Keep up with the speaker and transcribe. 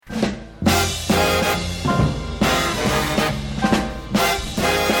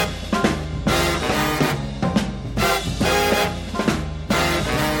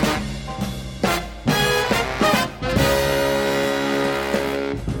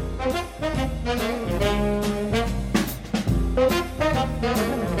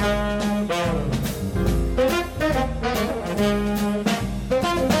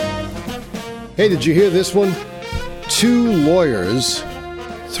Hey, did you hear this one? 2 lawyers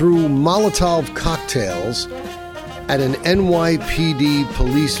threw Molotov cocktails at an NYPD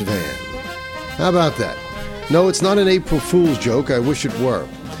police van. How about that? No, it's not an April Fool's joke. I wish it were.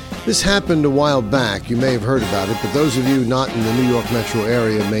 This happened a while back. You may have heard about it, but those of you not in the New York metro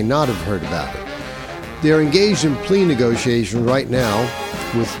area may not have heard about it. They're engaged in plea negotiations right now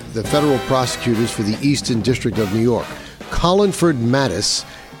with the federal prosecutors for the Eastern District of New York. Collinford Mattis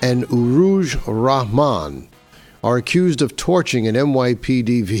and Uruj Rahman are accused of torching an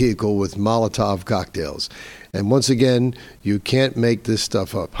NYPD vehicle with Molotov cocktails. And once again, you can't make this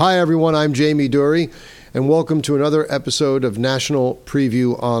stuff up. Hi, everyone. I'm Jamie Durie, and welcome to another episode of National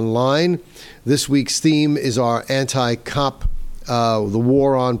Preview Online. This week's theme is our anti-cop, the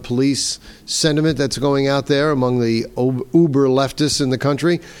war on police sentiment that's going out there among the uber leftists in the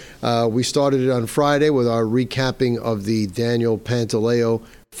country. We started it on Friday with our recapping of the Daniel Pantaleo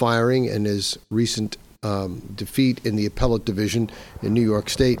firing and his recent defeat in the appellate division in New York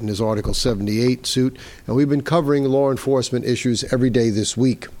State in his Article 78 suit. And we've been covering law enforcement issues every day this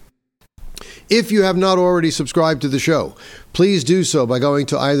week. If you have not already subscribed to the show, please do so by going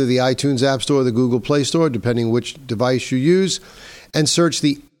to either the iTunes App Store or the Google Play Store, depending which device you use, and search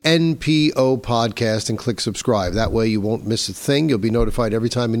the NPO podcast and click subscribe. That way you won't miss a thing. You'll be notified every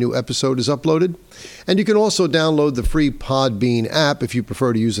time a new episode is uploaded. And you can also download the free Podbean app if you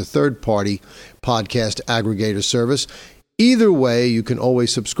prefer to use a third-party podcast aggregator service. Either way, you can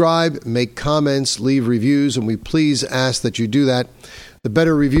always subscribe, make comments, leave reviews, and we please ask that you do that. The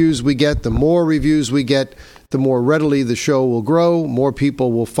better reviews we get, the more reviews we get, the more readily the show will grow, more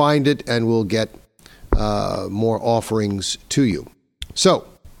people will find it, and we'll get more offerings to you. So,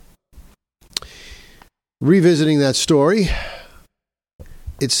 revisiting that story,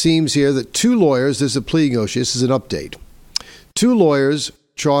 it seems here that 2 lawyers, this is a plea negotiation, this is an update. 2 lawyers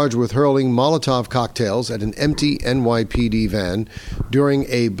charged with hurling Molotov cocktails at an empty NYPD van during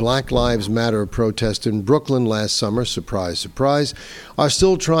a Black Lives Matter protest in Brooklyn last summer, surprise, surprise, are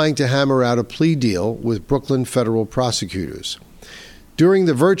still trying to hammer out a plea deal with Brooklyn federal prosecutors. During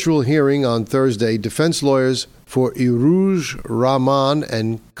the virtual hearing on Thursday, defense lawyers for Uruj Rahman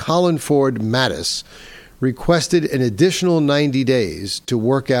and Collinford Mattis requested an additional 90 days to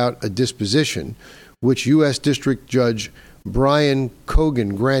work out a disposition, which U.S. District Judge Brian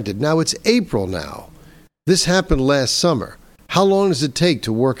Cogan granted. Now, it's April now. This happened last summer. How long does it take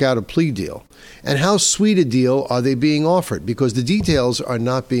to work out a plea deal? And how sweet a deal are they being offered? Because the details are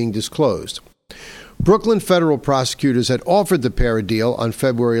not being disclosed. Brooklyn federal prosecutors had offered the pair a deal on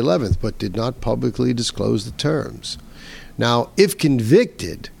February 11th, but did not publicly disclose the terms. Now, if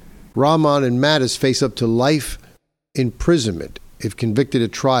convicted, Rahman and Mattis face up to life imprisonment if convicted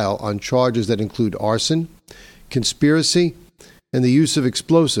at trial on charges that include arson, conspiracy, and the use of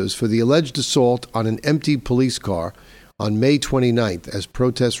explosives for the alleged assault on an empty police car on May 29th as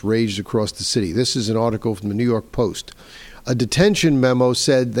protests raged across the city. This is an article from the New York Post. A detention memo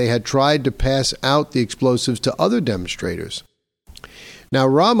said they had tried to pass out the explosives to other demonstrators. Now,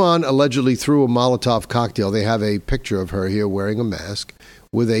 Rahman allegedly threw a Molotov cocktail. They have a picture of her here wearing a mask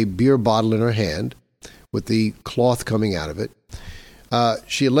with a beer bottle in her hand with the cloth coming out of it.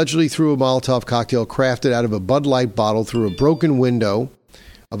 She allegedly threw a Molotov cocktail crafted out of a Bud Light bottle through a broken window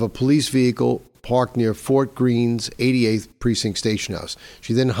of a police vehicle parked near Fort Greene's 88th Precinct Station House.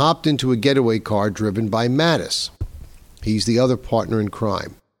 She then hopped into a getaway car driven by Mattis. He's the other partner in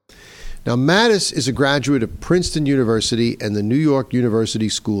crime. Now, Mattis is a graduate of Princeton University and the New York University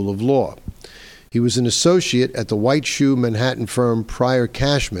School of Law. He was an associate at the white shoe Manhattan firm Pryor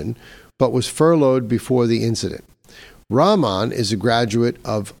Cashman, but was furloughed before the incident. Rahman is a graduate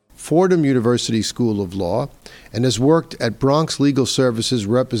of Fordham University School of Law and has worked at Bronx Legal Services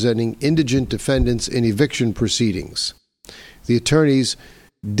representing indigent defendants in eviction proceedings. The attorneys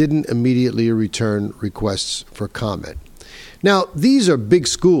didn't immediately return requests for comment. Now, these are big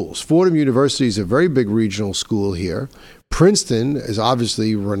schools. Fordham University is a very big regional school here. Princeton is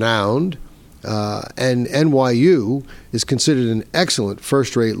obviously renowned, and NYU is considered an excellent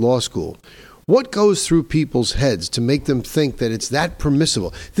first-rate law school. What goes through people's heads to make them think that it's that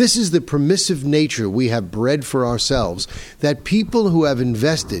permissible? This is the permissive nature we have bred for ourselves, that people who have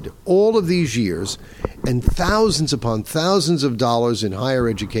invested all of these years and thousands upon thousands of dollars in higher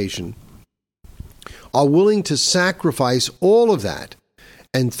education are willing to sacrifice all of that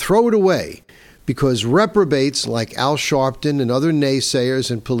and throw it away because reprobates like Al Sharpton and other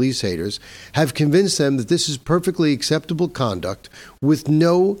naysayers and police haters have convinced them that this is perfectly acceptable conduct with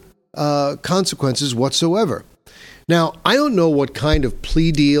no consequences whatsoever. Now, I don't know what kind of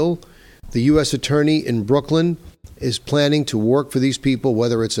plea deal the U.S. attorney in Brooklyn is planning to work for these people,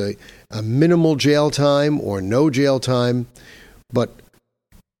 whether it's a minimal jail time or no jail time. But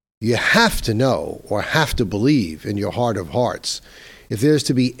you have to know or have to believe in your heart of hearts, if there's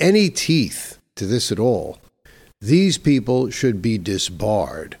to be any teeth to this at all, these people should be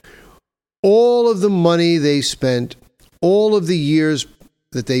disbarred. All of the money they spent, all of the years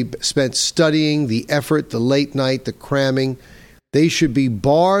that they spent studying, the effort, the late night, the cramming, they should be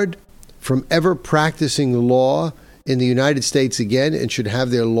barred from ever practicing law in the United States again and should have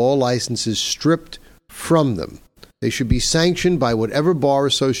their law licenses stripped from them. They should be sanctioned by whatever bar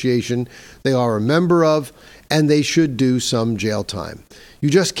association they are a member of, and they should do some jail time. You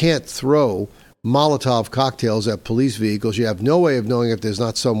just can't throw Molotov cocktails at police vehicles. You have no way of knowing if there's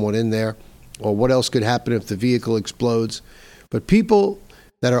not someone in there or what else could happen if the vehicle explodes. But people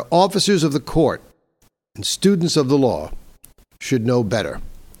that are officers of the court and students of the law should know better.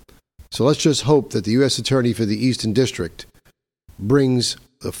 So let's just hope that the U.S. Attorney for the Eastern District brings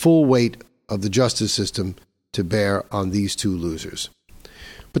the full weight of the justice system to bear on these two losers.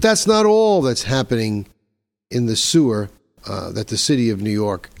 But that's not all that's happening in the sewer that the city of New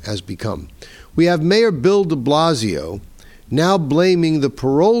York has become. We have Mayor Bill de Blasio now blaming the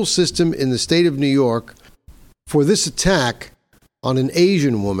parole system in the state of New York for this attack on an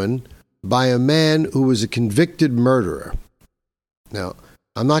Asian woman by a man who was a convicted murderer. Now,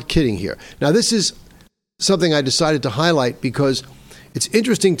 I'm not kidding here. Now, this is something I decided to highlight because it's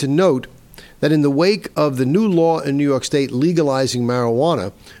interesting to note that in the wake of the new law in New York State legalizing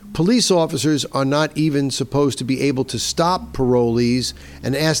marijuana, police officers are not even supposed to be able to stop parolees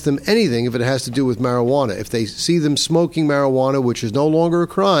and ask them anything if it has to do with marijuana. If they see them smoking marijuana, which is no longer a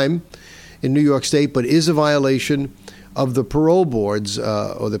crime in New York State, but is a violation of the parole boards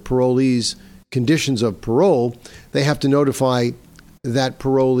or the parolees' conditions of parole, they have to notify that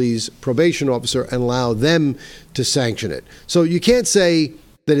parolee's probation officer and allow them to sanction it. So you can't say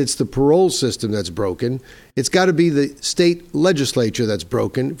that it's the parole system that's broken. It's got to be the state legislature that's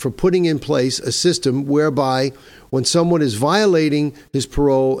broken for putting in place a system whereby when someone is violating his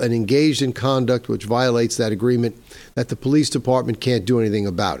parole and engaged in conduct which violates that agreement, that the police department can't do anything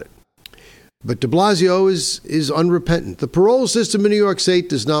about it. But de Blasio is unrepentant. The parole system in New York State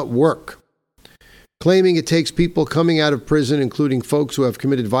does not work, claiming it takes people coming out of prison, including folks who have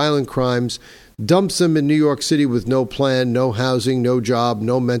committed violent crimes, dumps them in New York City with no plan, no housing, no job,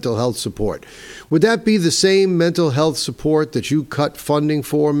 no mental health support. Would that be the same mental health support that you cut funding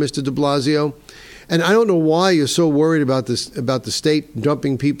for, Mr. de Blasio? And I don't know why you're so worried about this, about the state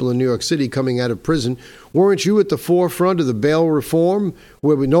dumping people in New York City coming out of prison. Weren't you at the forefront of the bail reform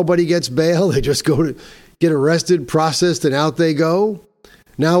where nobody gets bail? They just go to get arrested, processed, and out they go?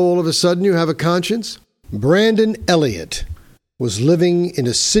 Now all of a sudden you have a conscience? Brandon Elliott was living in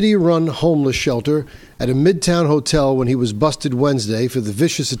a city-run homeless shelter at a Midtown hotel when he was busted Wednesday for the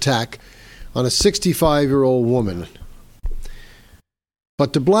vicious attack on a 65-year-old woman.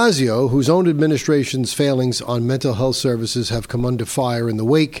 But de Blasio, whose own administration's failings on mental health services have come under fire in the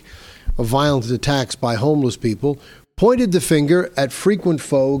wake of violent attacks by homeless people, pointed the finger at frequent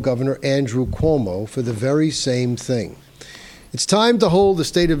foe Governor Andrew Cuomo for the very same thing. It's time to hold the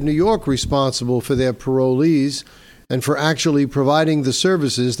state of New York responsible for their parolees and for actually providing the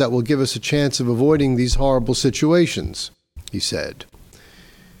services that will give us a chance of avoiding these horrible situations, he said.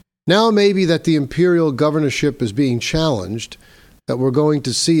 Now maybe that the imperial governorship is being challenged, that we're going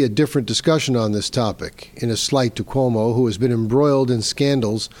to see a different discussion on this topic, in a slight to Cuomo, who has been embroiled in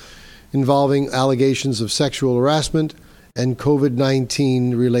scandals involving allegations of sexual harassment and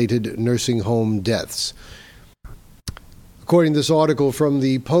COVID-19 related nursing home deaths. According to this article from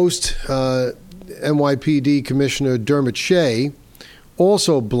the Post, NYPD Commissioner Dermot Shea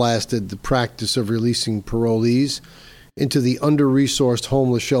also blasted the practice of releasing parolees into the under-resourced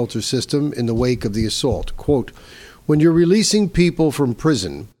homeless shelter system in the wake of the assault. Quote, "When you're releasing people from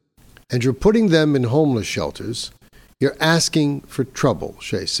prison and you're putting them in homeless shelters, you're asking for trouble,"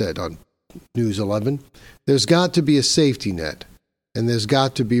 Shea said on News 11. "There's got to be a safety net, and there's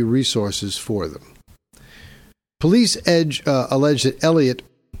got to be resources for them." Police allege that Elliott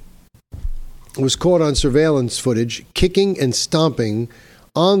was caught on surveillance footage kicking and stomping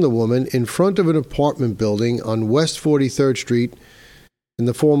on the woman in front of an apartment building on West 43rd Street in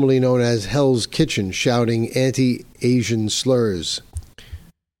the formerly known as Hell's Kitchen, shouting anti-Asian slurs,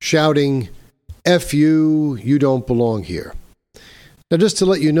 shouting, "F you, you don't belong here." Now, just to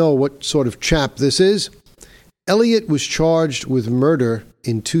let you know what sort of chap this is, Elliott was charged with murder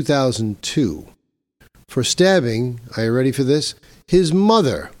in 2002 for stabbing, are you ready for this, his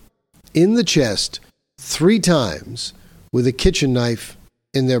mother in the chest 3 times with a kitchen knife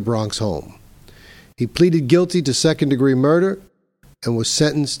in their Bronx home. He pleaded guilty to second-degree murder and was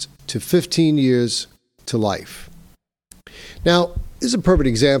sentenced to 15 years to life. Now, this is a perfect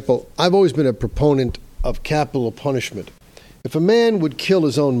example. I've always been a proponent of capital punishment. If a man would kill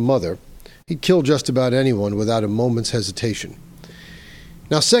his own mother, he'd kill just about anyone without a moment's hesitation.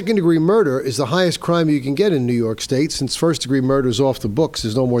 Now, second-degree murder is the highest crime you can get in New York State. Since first-degree murder is off the books,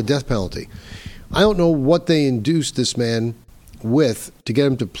 there's no more death penalty. I don't know what they induced this man with to get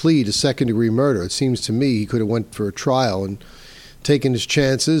him to plead to second-degree murder. It seems to me he could have went for a trial and taken his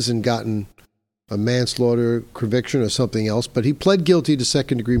chances and gotten a manslaughter conviction or something else, but he pled guilty to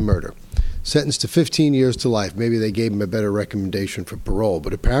second-degree murder, sentenced to 15 years to life. Maybe they gave him a better recommendation for parole,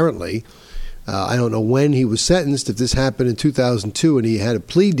 but apparently, I don't know when he was sentenced. If this happened in 2002 and he had a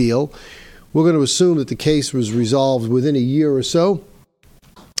plea deal, we're going to assume that the case was resolved within a year or so.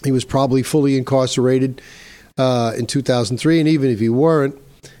 He was probably fully incarcerated in 2003, and even if he weren't,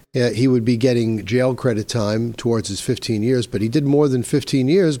 he would be getting jail credit time towards his 15 years. But he did more than 15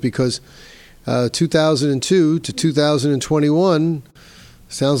 years because 2002 to 2021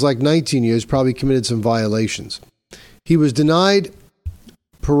 sounds like 19 years, probably committed some violations. He was denied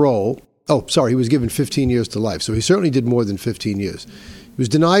parole. He was given 15 years to life, so he certainly did more than 15 years. He was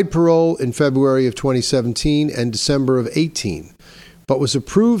denied parole in February of 2017 and December of 18, but was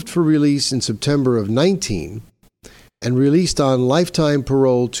approved for release in September of 19 and released on lifetime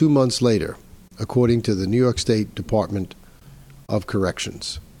parole 2 months later, according to the New York State Department of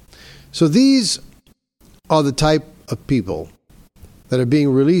Corrections. So these are the type of people that are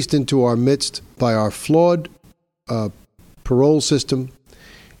being released into our midst by our flawed parole system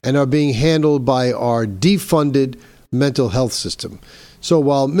and are being handled by our defunded mental health system. So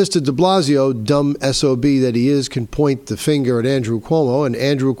while Mr. de Blasio, dumb SOB that he is, can point the finger at Andrew Cuomo, and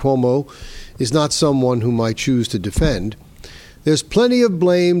Andrew Cuomo is not someone whom I choose to defend, there's plenty of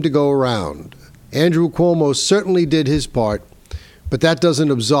blame to go around. Andrew Cuomo certainly did his part, but that doesn't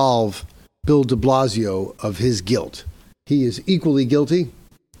absolve Bill de Blasio of his guilt. He is equally guilty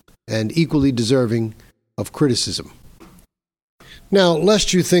and equally deserving of criticism. Now,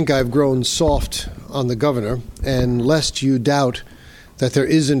 lest you think I've grown soft on the governor, and lest you doubt that there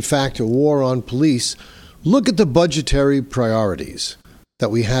is in fact a war on police, look at the budgetary priorities that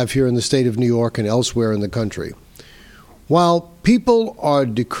we have here in the state of New York and elsewhere in the country. While people are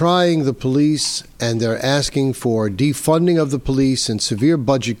decrying the police and they're asking for defunding of the police and severe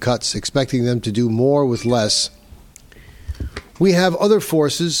budget cuts, expecting them to do more with less, we have other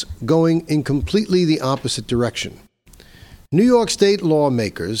forces going in completely the opposite direction. New York State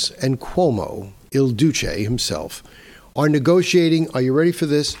lawmakers and Cuomo, Il Duce himself, are negotiating, are you ready for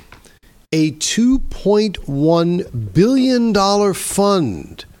this? A $2.1 billion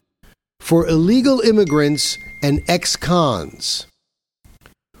fund for illegal immigrants and ex-cons.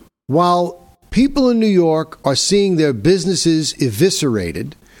 While people in New York are seeing their businesses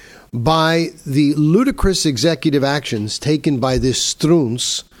eviscerated by the ludicrous executive actions taken by this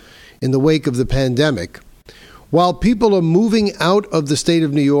strunz in the wake of the pandemic, while people are moving out of the state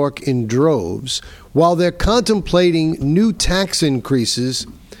of New York in droves, while they're contemplating new tax increases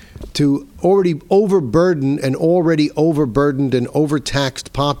to already overburden an already overburdened and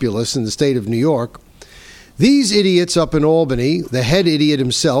overtaxed populace in the state of New York, these idiots up in Albany, the head idiot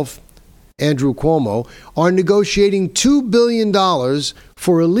himself, Andrew Cuomo, are negotiating $2 billion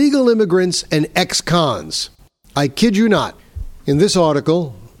for illegal immigrants and ex-cons. I kid you not. In this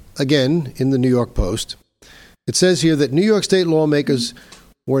article, again, in the New York Post, it says here that New York State lawmakers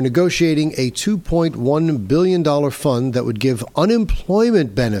were negotiating a $2.1 billion fund that would give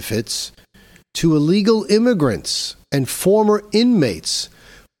unemployment benefits to illegal immigrants and former inmates,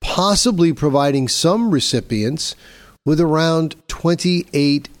 possibly providing some recipients with around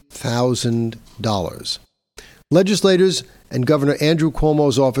 $28,000. Legislators and Governor Andrew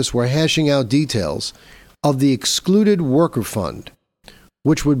Cuomo's office were hashing out details of the excluded worker fund,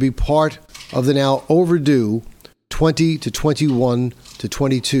 which would be part of the now overdue 20 to 21 to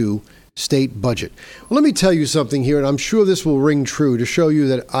 22 state budget. Well, let me tell you something here, and I'm sure this will ring true to show you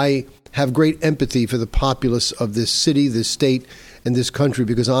that I have great empathy for the populace of this city, this state, and this country,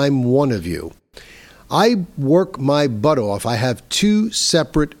 because I'm one of you. I work my butt off. I have 2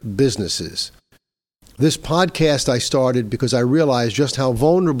 separate businesses. This podcast I started because I realized just how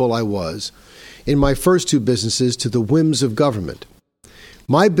vulnerable I was in my first 2 businesses to the whims of government.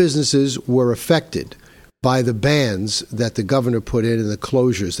 My businesses were affected by the bans that the governor put in and the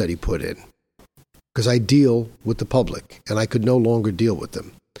closures that he put in, because I deal with the public and I could no longer deal with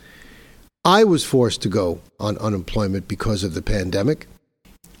them. I was forced to go on unemployment because of the pandemic.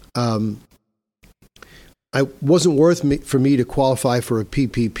 it wasn't for me to qualify for a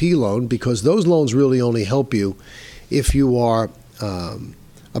PPP loan because those loans really only help you if you are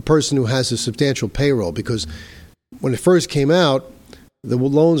a person who has a substantial payroll. Because when it first came out, the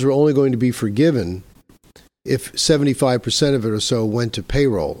loans were only going to be forgiven if 75% of it or so went to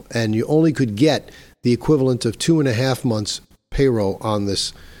payroll, and you only could get the equivalent of 2.5 months payroll on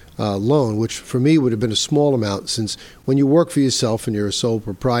this loan, which for me would have been a small amount, since when you work for yourself and you're a sole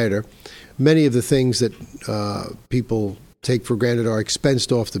proprietor, many of the things that people take for granted are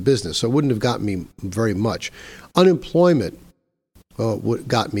expensed off the business. So it wouldn't have gotten me very much. Unemployment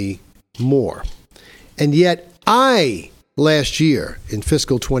got me more. And yet last year in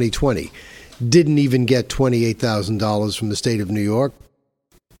fiscal 2020, didn't even get $28,000 from the state of New York.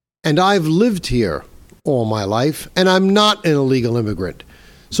 And I've lived here all my life, and I'm not an illegal immigrant.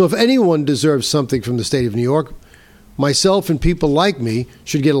 So if anyone deserves something from the state of New York, myself and people like me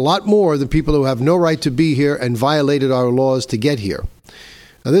should get a lot more than people who have no right to be here and violated our laws to get here.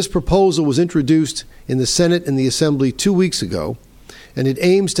 Now, this proposal was introduced in the Senate and the Assembly 2 weeks ago, and it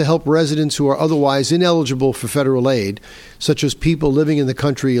aims to help residents who are otherwise ineligible for federal aid, such as people living in the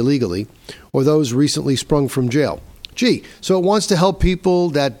country illegally or those recently sprung from jail. So it wants to help people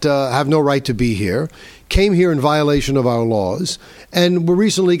that have no right to be here, came here in violation of our laws, and were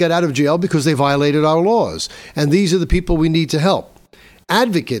recently got out of jail because they violated our laws. And these are the people we need to help.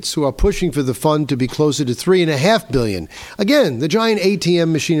 Advocates who are pushing for the fund to be closer to $3.5 billion. Again, the giant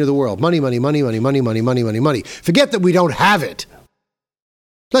ATM machine of the world. Money, money, money, money, money, money, money, money, money. Forget that we don't have it.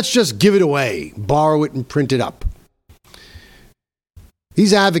 Let's just give it away, borrow it, and print it up.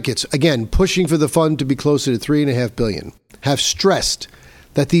 These advocates, again, pushing for the fund to be closer to $3.5 billion, have stressed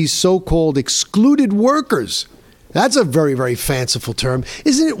that these so-called excluded workers, that's a very, very fanciful term.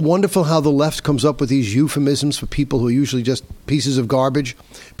 Isn't it wonderful how the left comes up with these euphemisms for people who are usually just pieces of garbage?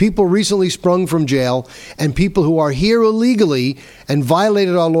 People recently sprung from jail and people who are here illegally and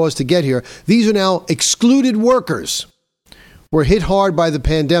violated our laws to get here. These are now excluded workers. Were hit hard by the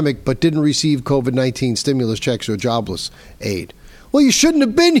pandemic but didn't receive COVID-19 stimulus checks or jobless aid. Well, you shouldn't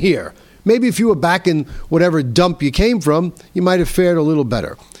have been here. Maybe if you were back in whatever dump you came from, you might have fared a little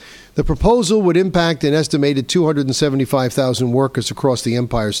better. The proposal would impact an estimated 275,000 workers across the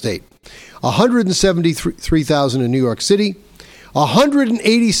Empire State, 173,000 in New York City,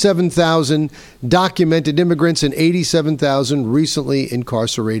 187,000 documented immigrants, and 87,000 recently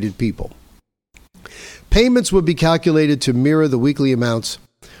incarcerated people. Payments would be calculated to mirror the weekly amounts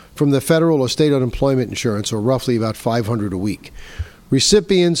from the federal or state unemployment insurance, or roughly about $500 a week.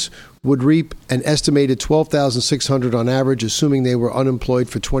 Recipients would reap an estimated $12,600 on average, assuming they were unemployed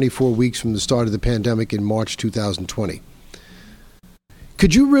for 24 weeks from the start of the pandemic in March 2020.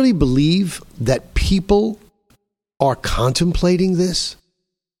 Could you really believe that people are contemplating this?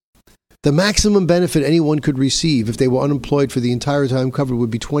 The maximum benefit anyone could receive if they were unemployed for the entire time covered would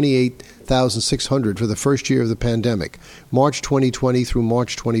be $28,600 for the first year of the pandemic, March 2020 through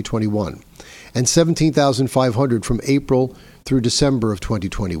March 2021, and $17,500 from April through December of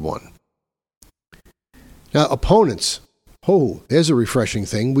 2021. Now, opponents, there's a refreshing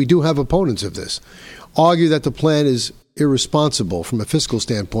thing. We do have opponents of this, argue that the plan is irresponsible from a fiscal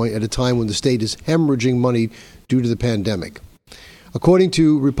standpoint at a time when the state is hemorrhaging money due to the pandemic. According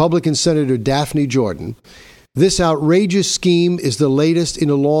to Republican Senator Daphne Jordan, this outrageous scheme is the latest in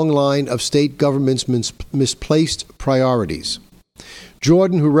a long line of state government's misplaced priorities.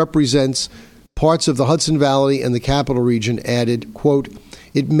 Jordan, who represents parts of the Hudson Valley and the Capital Region, added, quote,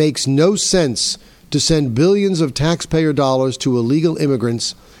 "It makes no sense to send billions of taxpayer dollars to illegal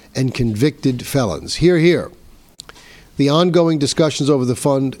immigrants and convicted felons." Hear, hear. The ongoing discussions over the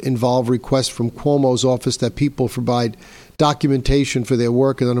fund involve requests from Cuomo's office that people provide documentation for their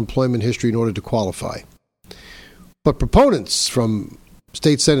work and unemployment history in order to qualify. But proponents from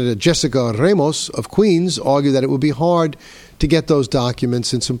State Senator Jessica Ramos of Queens argue that it would be hard to get those documents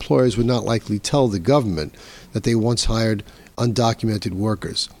since employers would not likely tell the government that they once hired undocumented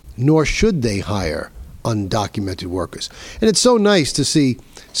workers, nor should they hire undocumented workers. And it's so nice to see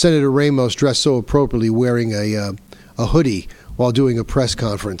Senator Ramos dressed so appropriately wearing a hoodie while doing a press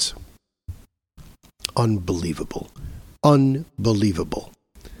conference. Unbelievable. Unbelievable.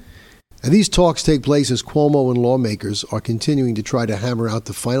 And these talks take place as Cuomo and lawmakers are continuing to try to hammer out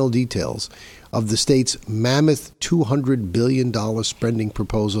the final details of the state's mammoth $200 billion spending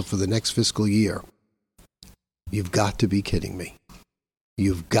proposal for the next fiscal year. You've got to be kidding me.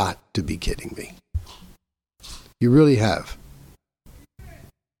 You've got to be kidding me. You really have.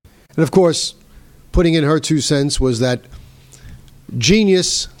 And of course, putting in her 2 cents was that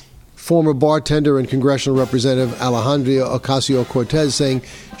genius Former bartender and congressional representative Alejandra Ocasio-Cortez saying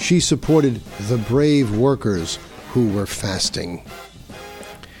she supported the brave workers who were fasting.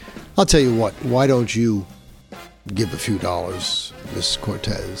 I'll tell you what, why don't you give a few dollars, Miss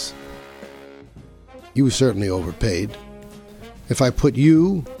Cortez? You were certainly overpaid. If I put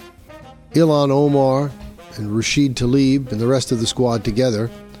you, Ilhan Omar, and Rashid Tlaib and the rest of the squad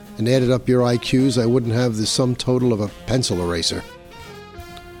together and added up your IQs, I wouldn't have the sum total of a pencil eraser.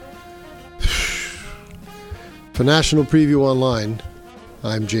 For National Preview Online,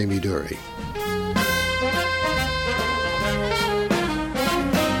 I'm Jamie Durie.